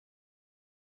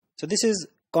So this is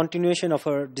continuation of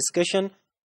our discussion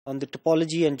on the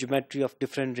topology and geometry of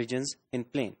different regions in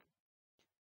plane.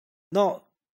 Now,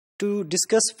 to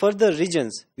discuss further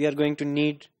regions, we are going to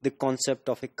need the concept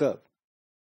of a curve.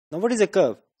 Now, what is a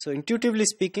curve? So intuitively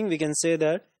speaking, we can say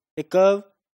that a curve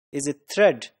is a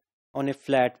thread on a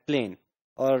flat plane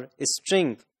or a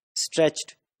string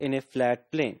stretched in a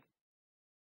flat plane.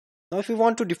 Now, if we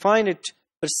want to define it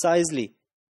precisely,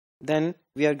 then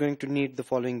we are going to need the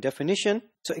following definition.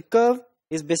 So a curve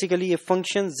is basically a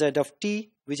function z of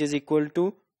t which is equal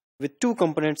to with two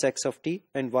components x of t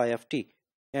and y of t.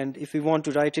 And if we want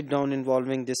to write it down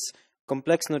involving this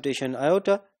complex notation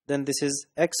iota, then this is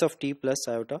x of t plus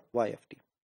iota y of t.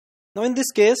 Now in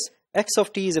this case, x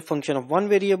of t is a function of one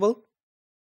variable,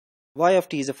 y of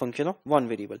t is a function of one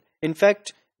variable. In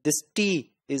fact, this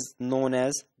t is known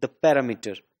as the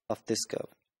parameter of this curve.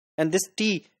 And this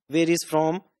t varies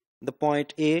from the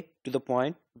point A to the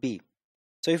point B.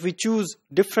 So if we choose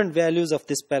different values of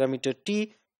this parameter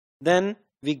t, then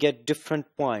we get different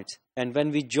points. And when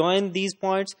we join these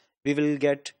points, we will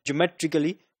get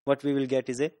geometrically what we will get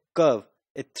is a curve,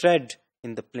 a thread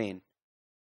in the plane.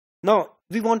 Now,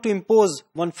 we want to impose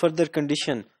one further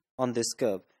condition on this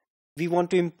curve. We want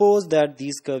to impose that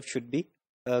these curves should be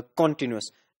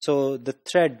continuous. So the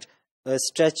thread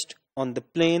stretched on the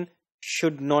plane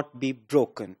should not be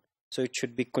broken. So it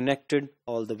should be connected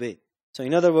all the way. So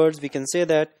in other words, we can say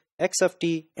that x of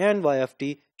t and y of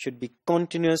t should be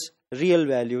continuous real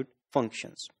valued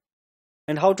functions.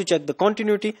 And how to check the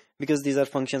continuity? Because these are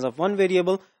functions of one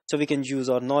variable, so we can use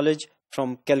our knowledge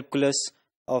from calculus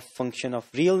of function of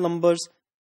real numbers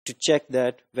to check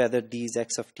that whether these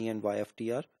x of t and y of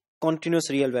t are continuous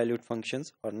real valued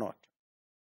functions or not.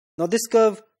 Now this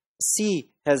curve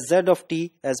C has z of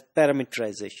t as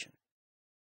parameterization.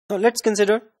 Now let's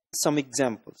consider some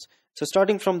examples. So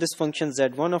starting from this function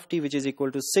z1 of t which is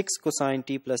equal to 6 cosine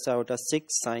t plus iota 6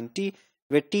 sine t,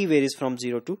 where t varies from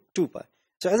 0 to 2 pi.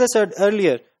 So as I said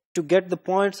earlier, to get the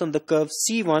points on the curve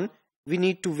C1, we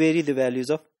need to vary the values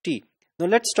of t. Now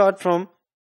let's start from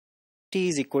t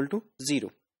is equal to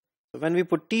 0. So when we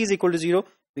put t is equal to 0,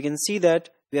 we can see that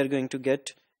we are going to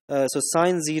get, so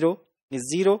sine 0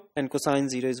 is 0 and cosine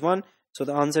 0 is 1. So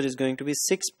the answer is going to be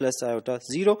 6 plus iota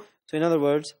 0. So in other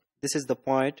words, this is the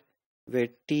point where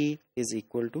t is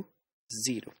equal to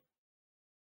 0.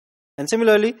 And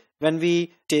similarly, when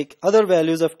we take other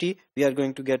values of t, we are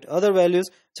going to get other values.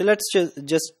 So let's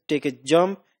just take a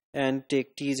jump and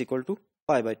take t is equal to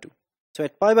pi by 2. So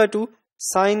at pi by 2,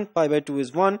 sine pi by 2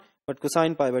 is 1, but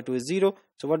cosine pi by 2 is 0.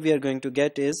 So what we are going to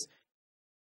get is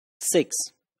 6,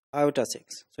 iota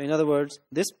 6. So in other words,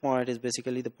 this point is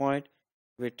basically the point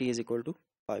where t is equal to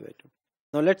pi by 2.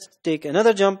 Now let's take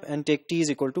another jump and take t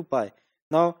is equal to pi.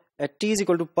 Now at t is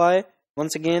equal to pi,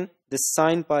 once again this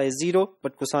sine pi is 0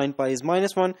 but cosine pi is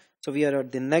minus 1. So we are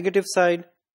at the negative side,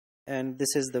 and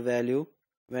this is the value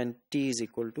when t is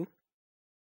equal to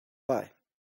pi.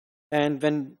 And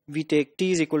when we take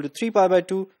t is equal to 3 pi by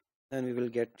 2, then we will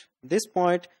get this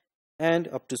point and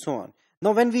up to so on.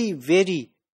 Now when we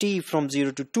vary t from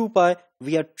 0 to 2 pi,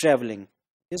 we are traveling.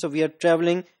 Okay, so we are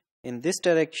traveling in this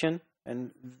direction,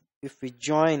 and if we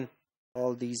join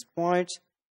all these points,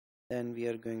 then we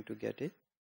are going to get a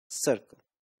circle.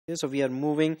 Okay, so we are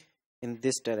moving in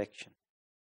this direction.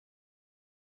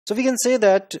 So we can say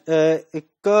that a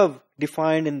curve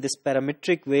defined in this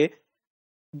parametric way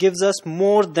gives us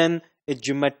more than a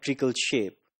geometrical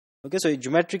shape. Okay, so a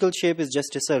geometrical shape is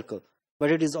just a circle, but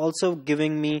it is also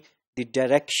giving me the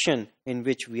direction in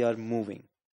which we are moving.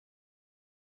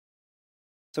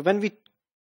 So when we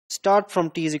start from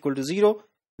t is equal to 0,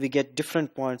 we get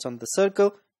different points on the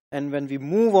circle, and when we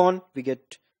move on, we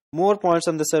get more points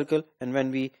on the circle, and when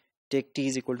we take t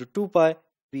is equal to 2 pi,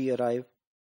 we arrive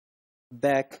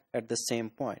back at the same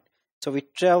point. So we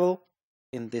travel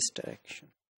in this direction.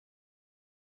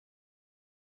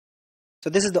 So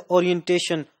this is the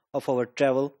orientation of our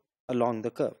travel along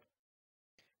the curve.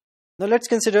 Now let's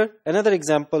consider another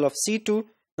example of C2.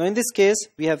 Now in this case,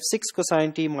 we have 6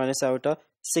 cosine t minus iota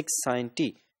 6 sine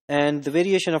t, and the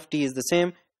variation of t is the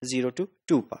same, 0 to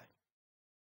 2 pi.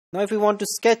 Now if we want to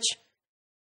sketch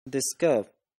this curve,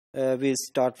 we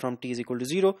start from t is equal to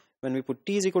 0. When we put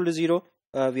t is equal to 0,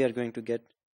 we are going to get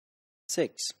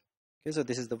 6. Okay, so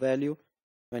this is the value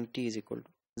when t is equal to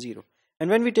 0. And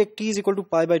when we take t is equal to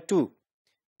pi by 2,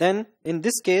 then in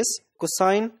this case,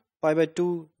 cosine pi by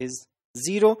 2 is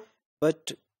 0,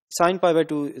 but sine pi by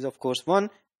 2 is of course 1,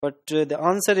 but the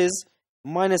answer is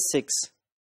minus 6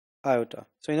 iota.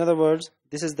 So in other words,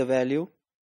 this is the value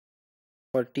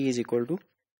for t is equal to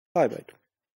pi by 2.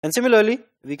 And similarly,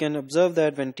 we can observe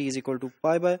that when t is equal to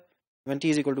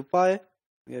pi,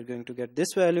 we are going to get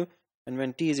this value, and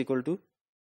when t is equal to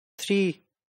 3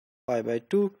 pi by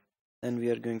 2, then we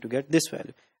are going to get this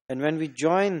value. And when we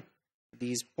join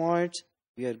these points,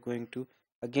 we are going to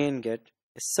again get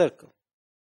a circle.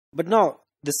 But now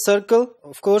the circle,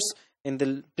 of course, in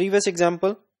the previous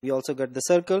example we also got the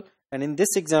circle, and in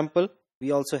this example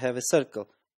we also have a circle.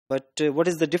 But what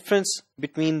is the difference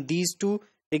between these two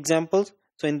examples?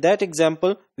 So in that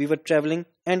example we were traveling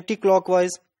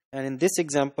anti-clockwise, and in this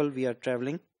example we are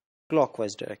traveling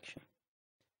clockwise direction.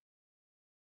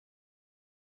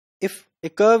 If a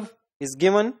curve is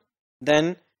given,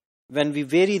 then when we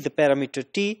vary the parameter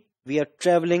t, we are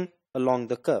traveling along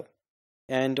the curve.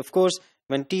 And of course,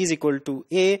 when t is equal to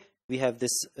a, we have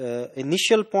this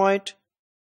initial point,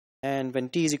 and when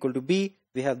t is equal to b,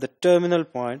 we have the terminal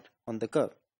point on the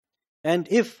curve. And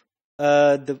if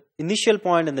the initial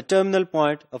point and the terminal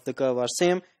point of the curve are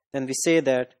same, then we say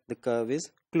that the curve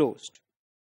is closed.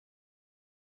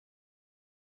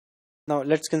 Now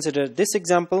let's consider this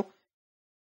example.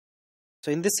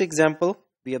 So in this example,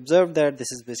 we observe that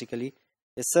this is basically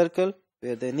a circle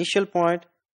where the initial point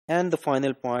and the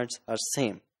final points are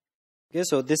same. Okay,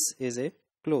 so this is a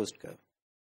closed curve.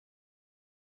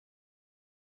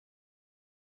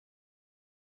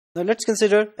 Now let's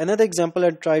consider another example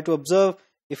and try to observe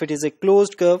if it is a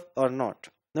closed curve or not.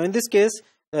 Now in this case,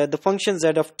 the function z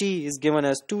of t is given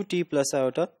as 2t plus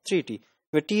iota 3t,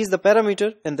 where t is the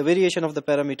parameter and the variation of the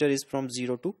parameter is from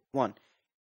 0 to 1.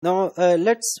 Now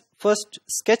let's first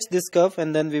sketch this curve,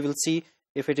 and then we will see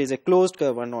if it is a closed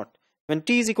curve or not. When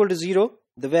t is equal to 0,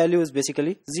 the value is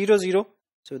basically 0, 0.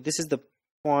 So this is the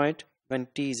point when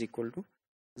t is equal to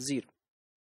 0.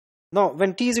 Now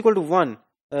when t is equal to 1,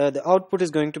 the output is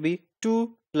going to be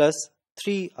 2 plus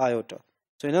 3 iota.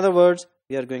 So in other words,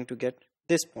 we are going to get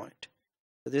this point.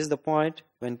 So this is the point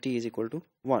when t is equal to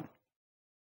 1.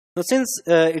 Now since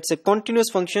it's a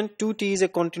continuous function, 2t is a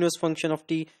continuous function of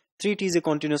t, 3t is a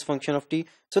continuous function of t,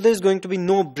 so there is going to be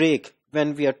no break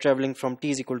when we are traveling from t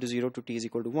is equal to 0 to t is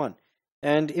equal to 1.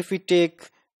 And if we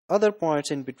take other points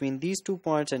in between these 2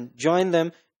 points and join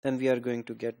them, then we are going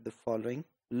to get the following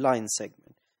line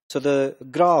segment. So the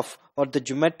graph or the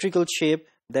geometrical shape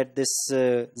that this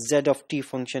z of t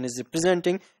function is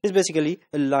representing is basically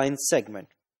a line segment.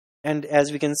 And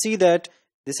as we can see that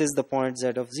this is the point z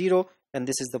of 0 and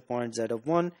this is the point z of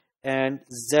 1, and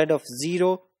z of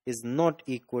 0 is not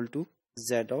equal to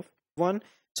z of 1.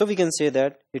 So we can say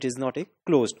that it is not a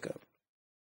closed curve.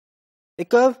 A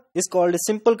curve is called a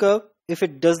simple curve if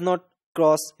it does not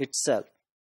cross itself.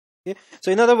 Okay?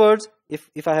 So in other words,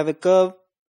 if I have a curve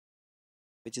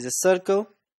which is a circle,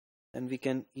 then we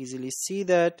can easily see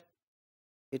that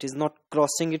it is not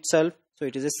crossing itself, so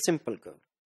it is a simple curve.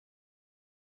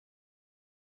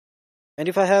 And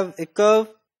if I have a curve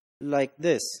like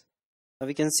this, now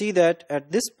we can see that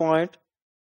at this point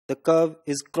the curve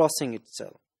is crossing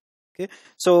itself. Okay,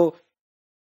 so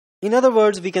in other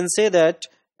words, we can say that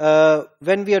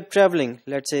when we are traveling,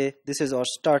 let's say this is our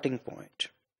starting point.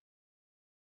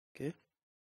 Okay,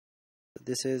 so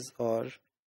this is our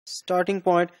starting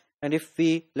point, and if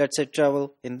we, let's say,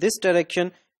 travel in this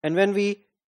direction, and when we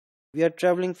are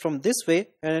traveling from this way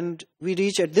and we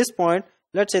reach at this point,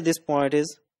 let's say this point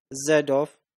is z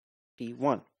of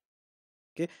t1.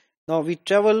 Okay, now we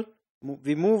travel,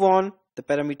 we move on, the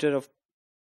parameter of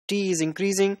t is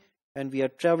increasing and we are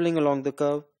traveling along the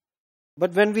curve.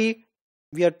 But when we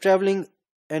are traveling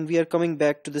and we are coming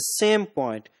back to the same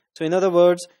point, so in other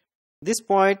words, this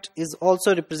point is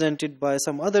also represented by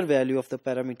some other value of the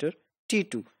parameter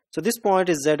t2. So this point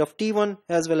is z of t1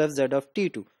 as well as z of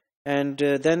t2, and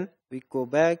then we go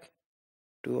back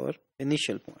to our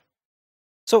initial point.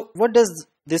 So what does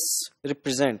this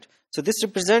represent? So this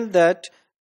represents that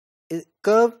a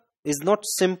curve is not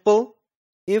simple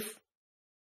if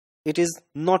it is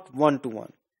not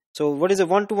one-to-one. So what is a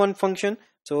one-to-one function?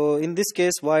 So in this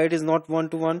case, why it is not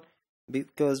one-to-one?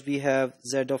 Because we have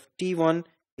z of t1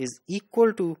 is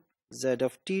equal to z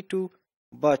of t2,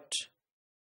 but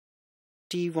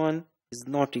t1 is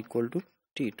not equal to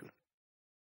t2.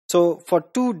 So for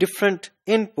two different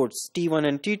inputs, t1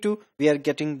 and t2, we are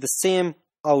getting the same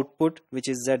output, which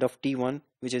is z of t1,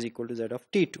 which is equal to z of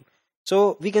t2.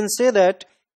 So we can say that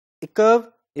a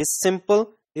curve is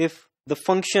simple if the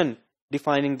function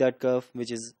defining that curve,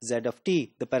 which is z of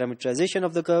t, the parameterization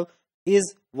of the curve,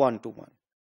 is one-to-one.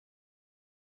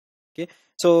 Okay,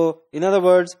 so in other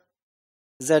words,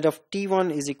 z of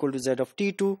t1 is equal to z of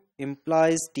t2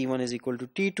 implies t1 is equal to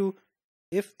t2.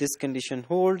 If this condition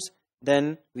holds,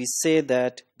 then we say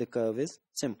that the curve is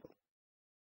simple.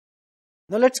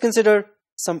 Now let's consider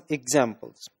some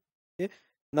examples. Okay,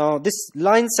 now this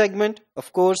line segment,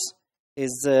 of course,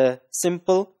 is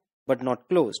simple but not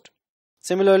closed.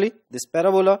 Similarly, this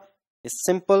parabola is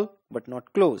simple but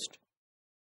not closed.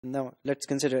 Now let's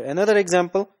consider another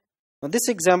example. Now this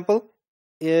example,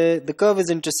 the curve is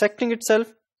intersecting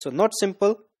itself, so not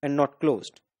simple and not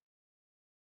closed.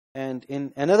 And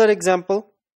in another example,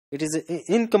 it is an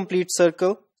incomplete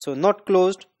circle, so not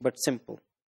closed but simple.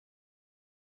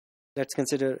 Let's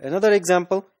consider another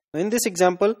example. In this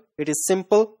example, it is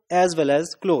simple as well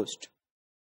as closed.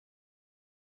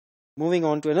 Moving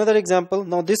on to another example.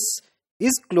 Now this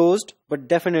is closed but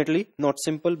definitely not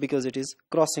simple because it is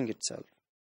crossing itself.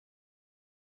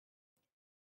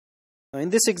 Now in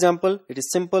this example, it is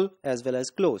simple as well as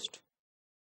closed.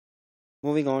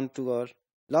 Moving on to our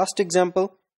last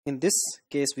example. In this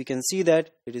case, we can see that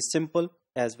it is simple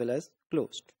as well as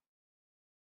closed.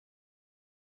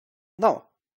 Now,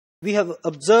 we have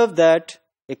observed that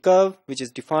a curve which is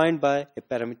defined by a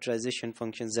parameterization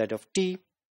function z of t,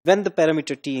 when the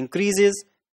parameter t increases,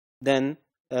 then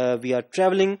we are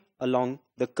traveling along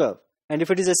the curve. And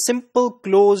if it is a simple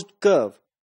closed curve,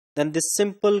 then this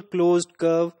simple closed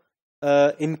curve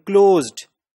enclosed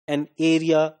an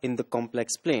area in the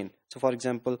complex plane. So for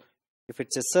example, if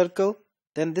it's a circle,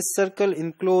 then this circle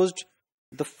enclosed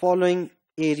the following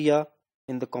area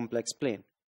in the complex plane.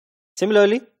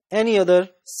 Similarly, any other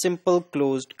simple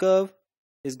closed curve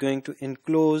is going to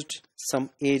enclose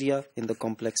some area in the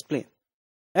complex plane.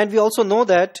 And we also know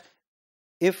that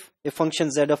if a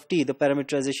function z of t, the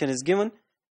parameterization is given,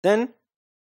 then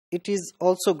it is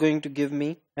also going to give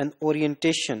me an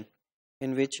orientation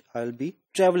in which I will be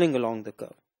traveling along the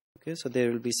curve. Okay, so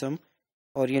there will be some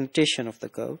orientation of the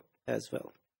curve as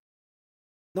well.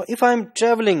 Now, if I am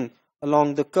traveling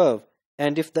along the curve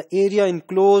and if the area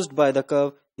enclosed by the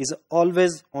curve is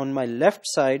always on my left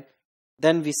side,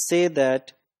 then we say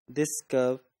that this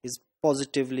curve is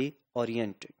positively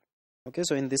oriented. Okay,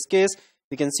 so in this case,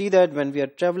 we can see that when we are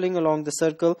traveling along the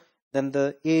circle, then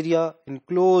the area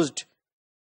enclosed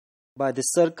by the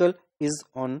circle is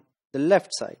on the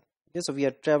left side. Okay, so we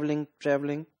are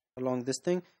traveling along this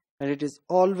thing and it is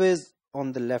always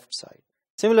on the left side.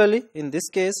 Similarly, in this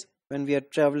case, when we are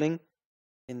traveling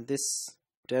in this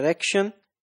direction,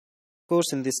 of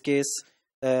course, in this case,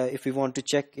 if we want to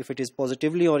check if it is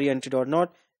positively oriented or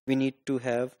not, we need to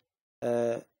have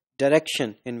a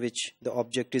direction in which the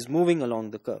object is moving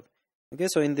along the curve. Okay,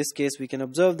 so in this case, we can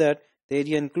observe that the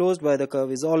area enclosed by the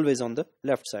curve is always on the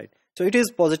left side. So it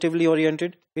is positively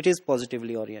oriented. It is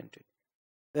positively oriented.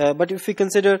 But if we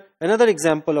consider another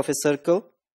example of a circle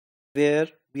where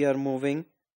we are moving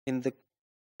in the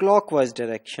clockwise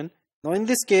direction. Now in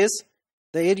this case,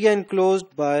 the area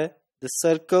enclosed by the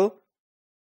circle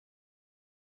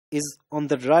is on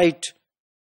the right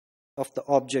of the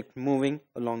object moving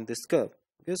along this curve.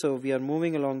 Okay, so we are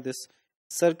moving along this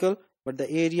circle, but the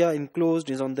area enclosed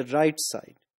is on the right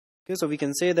side. Okay, so we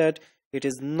can say that it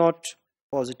is not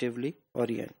positively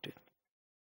oriented.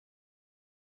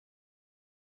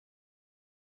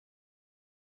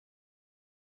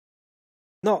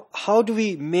 Now, how do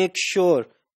we make sure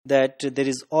that there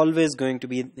is always going to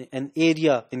be an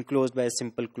area enclosed by a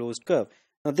simple closed curve?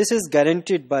 Now, this is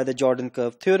guaranteed by the Jordan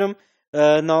curve theorem.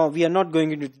 Now, we are not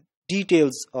going into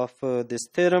details of this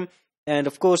theorem. And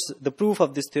of course, the proof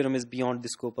of this theorem is beyond the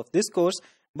scope of this course.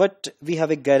 But we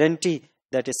have a guarantee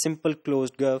that a simple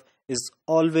closed curve is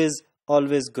always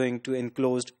going to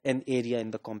enclose an area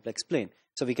in the complex plane.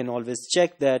 So we can always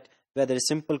check that whether a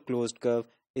simple closed curve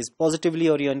is positively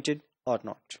oriented or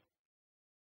not.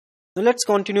 Now let's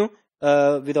continue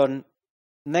with our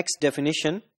next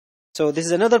definition. So this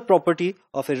is another property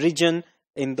of a region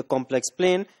in the complex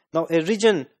plane. Now a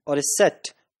region or a set,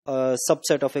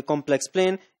 subset of a complex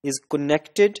plane is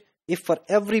connected if for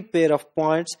every pair of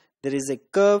points there is a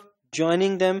curve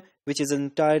joining them which is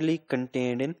entirely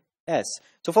contained in S.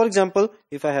 So for example,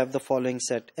 if I have the following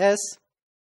set S,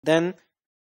 then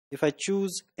if I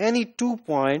choose any 2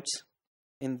 points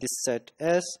in this set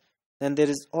S, then there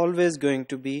is always going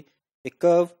to be a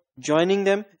curve joining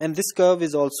them, and this curve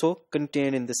is also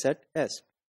contained in the set S.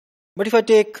 But if I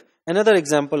take another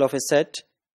example of a set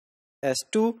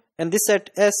S2, and this set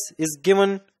S is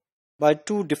given by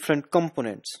 2 different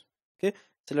components. Okay,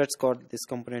 so let's call this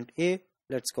component A,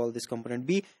 let's call this component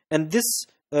B, and this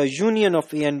union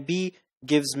of A and B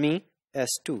gives me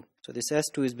S2. So this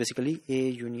S2 is basically A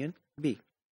union B.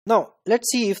 Now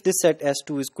let's see if this set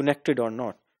S2 is connected or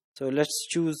not. So let's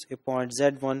choose a point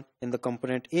Z1 in the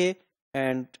component A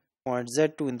and point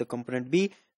Z2 in the component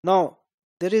B. Now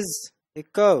there is a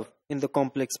curve in the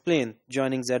complex plane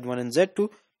joining Z1 and Z2,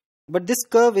 but this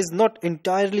curve is not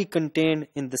entirely contained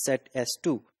in the set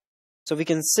S2. So we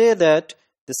can say that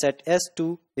the set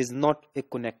S2 is not a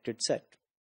connected set.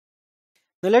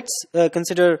 Now let's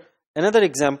consider another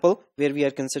example where we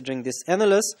are considering this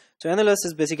annulus. So annulus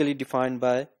is basically defined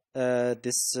by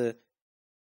this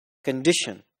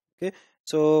condition. Okay,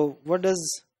 so what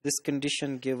does this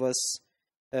condition give us?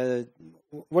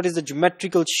 What is the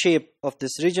geometrical shape of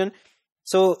this region?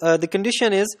 So the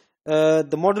condition is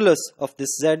the modulus of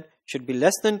this z should be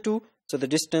less than 2. So the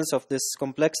distance of this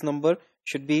complex number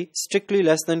should be strictly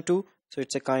less than 2. So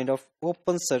it's a kind of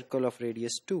open circle of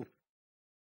radius 2.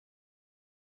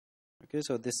 Okay,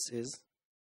 so this is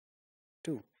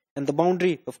 2. And the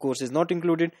boundary, of course, is not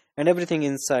included, and everything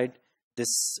inside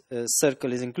this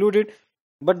circle is included.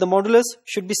 But the modulus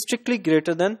should be strictly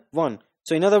greater than 1.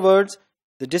 So in other words,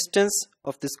 the distance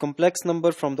of this complex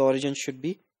number from the origin should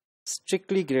be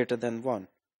strictly greater than 1.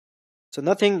 So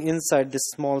nothing inside this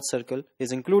small circle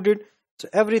is included. So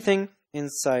everything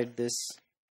inside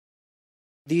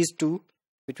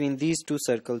between these two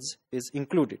circles is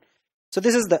included. So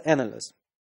this is the annulus.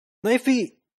 Now if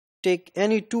we take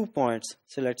any 2 points,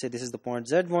 so let's say this is the point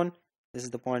z1, this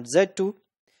is the point z2.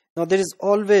 Now there is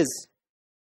always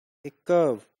a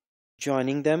curve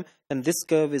joining them, and this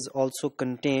curve is also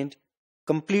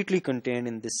completely contained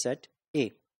in this set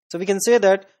A. So we can say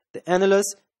that the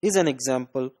annulus is an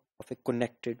example of a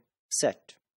connected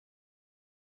set.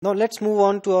 Now let's move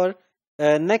on to our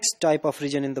next type of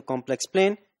region in the complex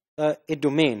plane, a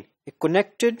domain. A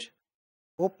connected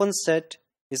open set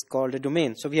is called a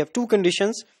domain. So we have two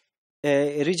conditions.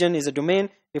 A region is a domain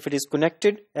if it is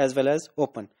connected as well as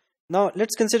open. Now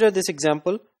let's consider this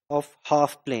example of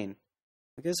half plane.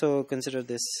 Okay, so consider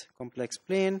this complex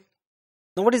plane.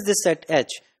 Now what is this set H?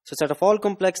 So set of all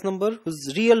complex number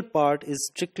whose real part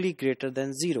is strictly greater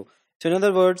than 0. So in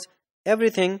other words,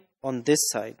 everything on this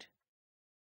side.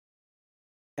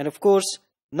 And of course,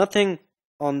 nothing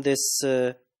on this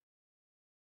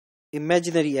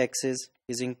imaginary axis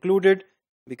is included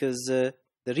because the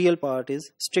real part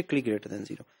is strictly greater than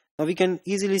 0. Now we can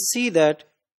easily see that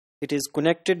it is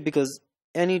connected because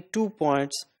any 2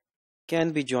 points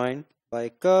can be joined by a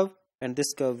curve, and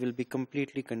this curve will be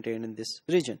completely contained in this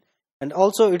region. And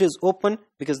also it is open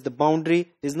because the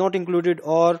boundary is not included,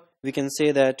 or we can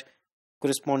say that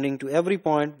corresponding to every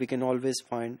point we can always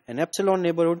find an epsilon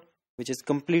neighborhood which is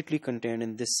completely contained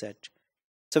in this set.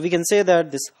 So we can say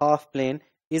that this half plane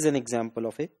is an example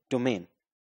of a domain.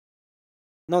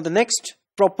 Now the next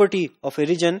property of a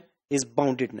region is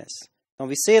boundedness. Now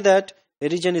we say that a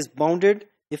region is bounded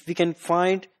if we can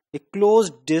find a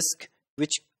closed disk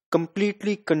which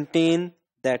completely contain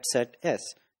that set S.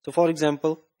 So for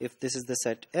example, if this is the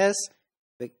set S,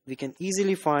 we can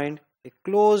easily find a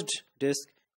closed disk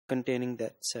containing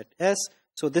that set S.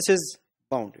 So this is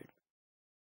bounded.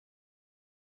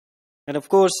 And of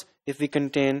course, if we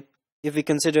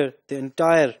consider the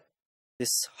entire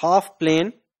this half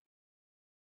plane,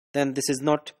 then this is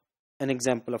not an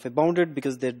example of a bounded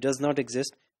because there does not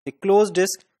exist a closed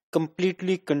disk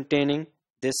completely containing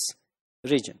this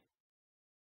region.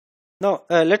 Now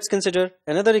let's consider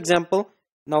another example.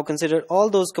 Now consider all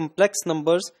those complex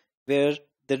numbers where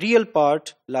the real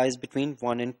part lies between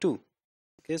 1 and 2.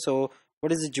 Okay, so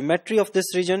what is the geometry of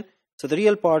this region? So the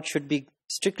real part should be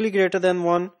strictly greater than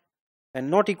 1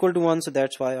 and not equal to 1. So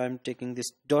that's why I'm taking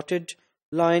this dotted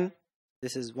line.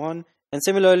 This is 1. And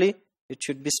similarly, it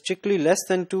should be strictly less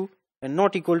than 2 and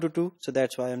not equal to 2. So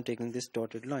that's why I'm taking this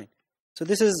dotted line. So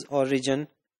this is our region.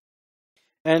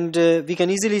 And we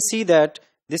can easily see that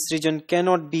this region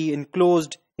cannot be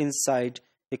enclosed inside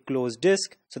a closed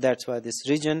disk. So that's why this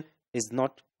region is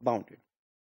not bounded.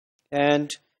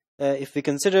 And if we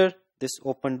consider this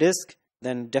open disk,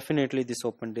 then definitely this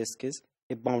open disk is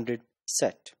a bounded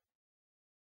set.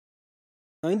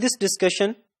 Now in this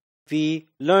discussion, we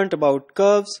learned about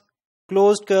curves,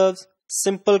 closed curves,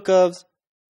 simple curves,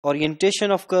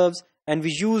 orientation of curves, and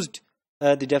we used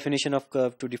the definition of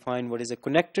curve to define what is a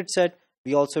connected set.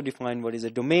 We also defined what is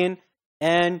a domain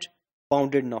and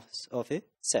boundedness of a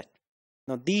set.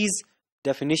 Now these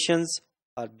definitions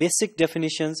are basic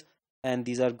definitions, and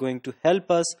these are going to help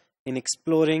us in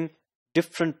exploring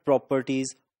different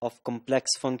properties of complex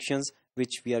functions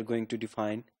which we are going to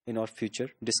define in our future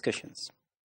discussions.